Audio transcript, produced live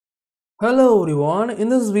Hello everyone, in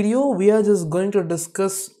this video we are just going to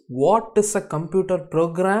discuss what is a computer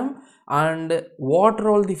program and what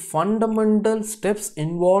are all the fundamental steps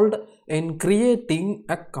involved in creating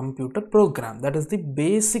a computer program. That is the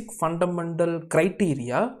basic fundamental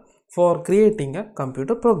criteria for creating a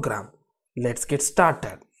computer program. Let's get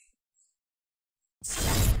started.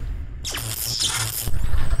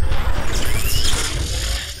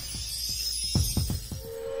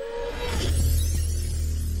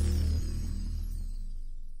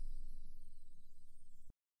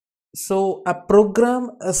 So a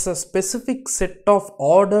program is a specific set of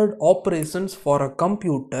ordered operations for a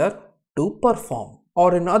computer to perform.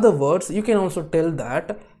 Or in other words, you can also tell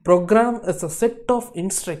that program is a set of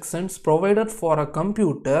instructions provided for a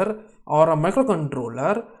computer or a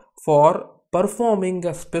microcontroller for performing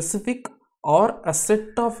a specific or a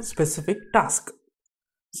set of specific tasks.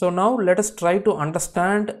 So now let us try to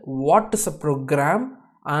understand what is a program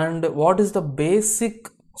and what is the basic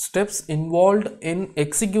steps involved in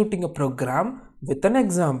executing a program with an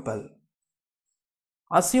example.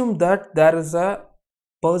 Assume that there is a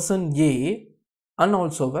person A and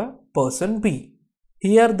also a person B.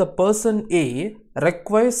 Here the person A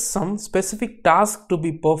requires some specific task to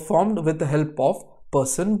be performed with the help of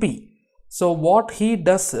person B. So what he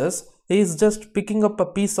does is, he is just picking up a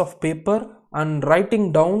piece of paper and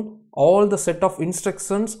writing down all the set of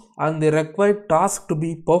instructions and the required task to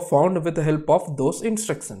be performed with the help of those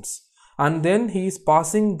instructions, and then he is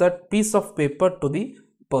passing that piece of paper to the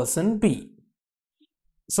person B.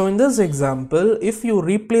 So in this example, if you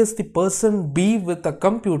replace the person B with a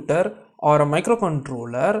computer or a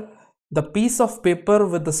microcontroller, the piece of paper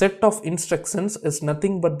with the set of instructions is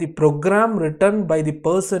nothing but the program written by the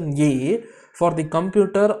person A for the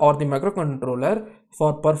computer or the microcontroller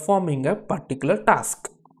for performing a particular task.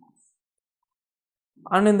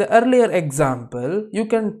 And in the earlier example, you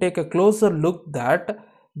can take a closer look that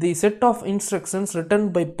the set of instructions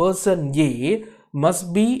written by person A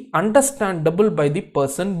must be understandable by the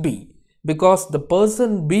person B, because the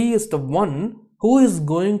person B is the one who is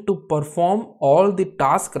going to perform all the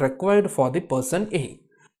tasks required for the person A.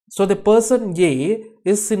 So the person A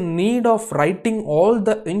is in need of writing all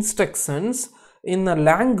the instructions in a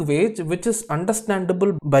language which is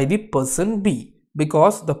understandable by the person B,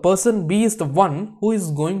 because the person B is the one who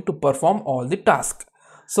is going to perform all the tasks.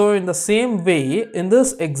 So in the same way, in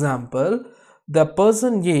this example, the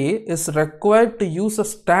person A is required to use a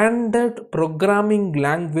standard programming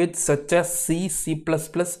language such as C, C++,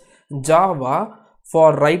 Java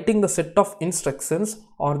for writing the set of instructions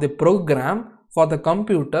or the program for the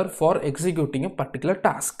computer for executing a particular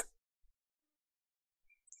task.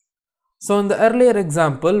 So in the earlier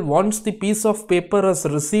example, once the piece of paper is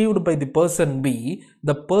received by the person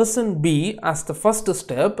B as the first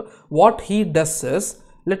step, what he does is,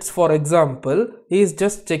 for example, he is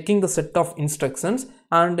just checking the set of instructions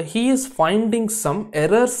and he is finding some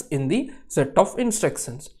errors in the set of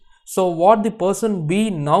instructions. So what the person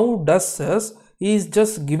B now does is, he is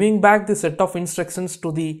just giving back the set of instructions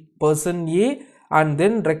to the person A and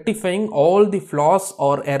then rectifying all the flaws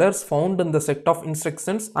or errors found in the set of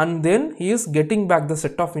instructions, and then he is getting back the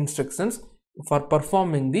set of instructions for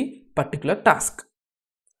performing the particular task.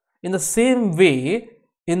 In the same way,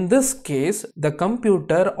 in this case, the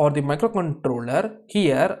computer or the microcontroller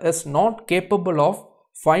here is not capable of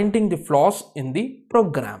finding the flaws in the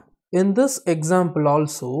program. In this example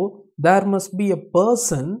also, there must be a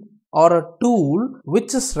person or a tool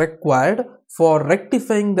which is required for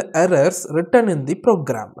rectifying the errors written in the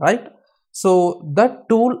program, right? So that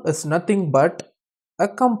tool is nothing but a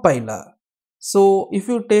compiler. So if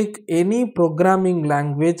you take any programming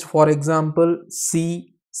language, for example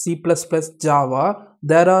C, C++, Java,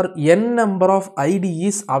 there are n number of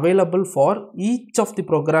IDEs available for each of the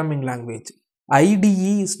programming language. IDE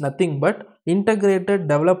is nothing but integrated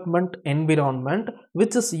development environment,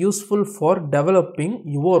 which is useful for developing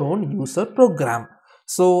your own user program.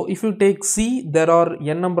 So if you take C, there are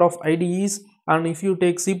n number of IDEs, and if you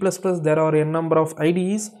take C++, there are n number of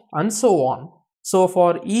IDEs, and so on. So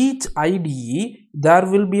for each IDE, there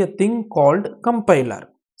will be a thing called compiler.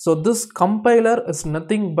 So this compiler is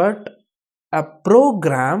nothing but a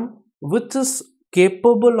program which is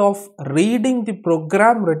capable of reading the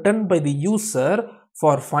program written by the user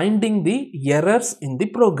for finding the errors in the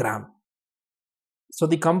program. So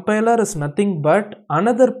the compiler is nothing but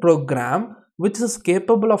another program which is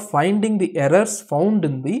capable of finding the errors found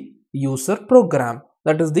in the user program.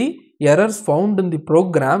 That is the errors found in the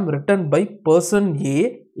program written by person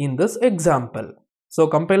A in this example. So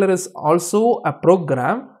compiler is also a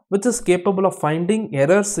program which is capable of finding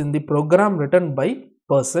errors in the program written by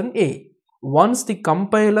person A. once the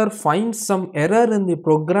compiler finds some error in the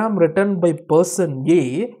program written by person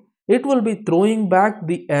A, it will be throwing back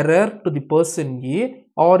the error to the person A,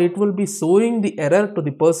 or it will be showing the error to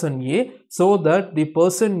the person A so that the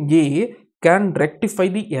person A can rectify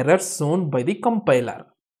the error shown by the compiler.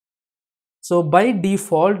 So by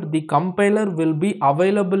default, the compiler will be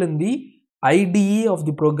available in the IDE of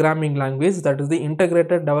the programming language, that is the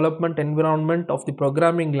integrated development environment of the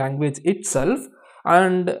programming language itself,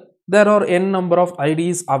 and there are n number of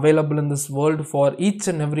IDEs available in this world for each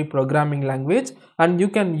and every programming language, and you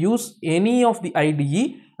can use any of the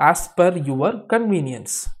IDE as per your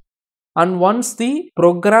convenience. And once the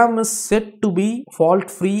program is set to be fault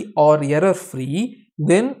free or error free,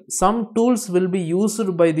 then some tools will be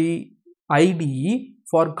used by the IDE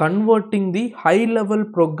for converting the high level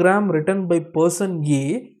program written by person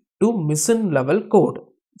A to mission level code.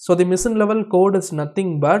 So the mission level code is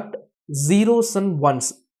nothing but zeros and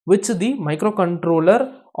ones, which the microcontroller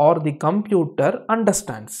or the computer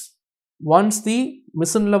understands. Once the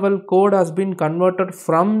mission level code has been converted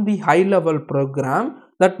from the high level program,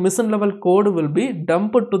 that mission level code will be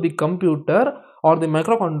dumped to the computer or the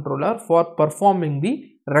microcontroller for performing the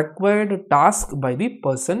required task by the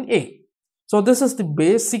person A. So this is the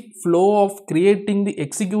basic flow of creating the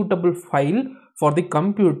executable file for the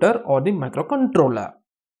computer or the microcontroller.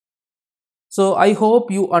 So I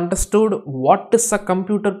hope you understood what is a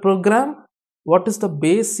computer program, what is the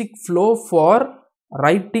basic flow for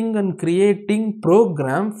writing and creating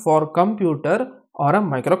program for computer or a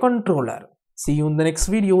microcontroller. See you in the next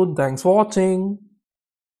video. Thanks for watching.